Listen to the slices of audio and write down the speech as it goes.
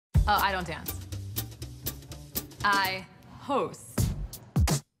I don't dance. I host.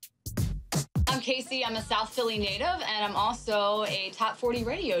 I'm Casey. I'm a South Philly native, and I'm also a top 40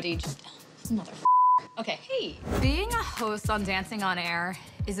 radio DJ. Motherfucker. Okay, hey. Being a host on Dancing On Air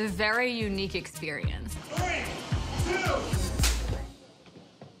is a very unique experience. 3, 2.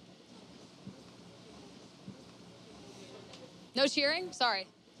 No cheering? Sorry.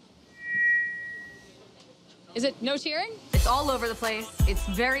 Is it no cheering? It's all over the place. It's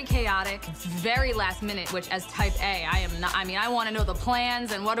very chaotic. It's very last minute, which as type A, I am not. I mean, I want to know the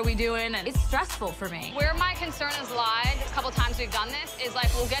plans and what are we doing, and it's stressful for me. Where my concern has lied, a couple times we've done this, is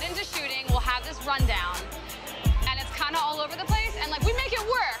like we'll get into shooting, we'll have this rundown, and it's kind of all over the place, and like we make it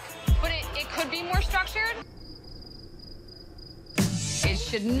work, but it could be more structured. It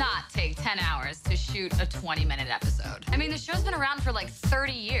should not take 10 hours to shoot a 20-minute episode. I mean, the show's been around for like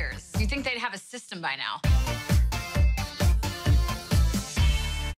 30 years. You'd think they'd have a system by now.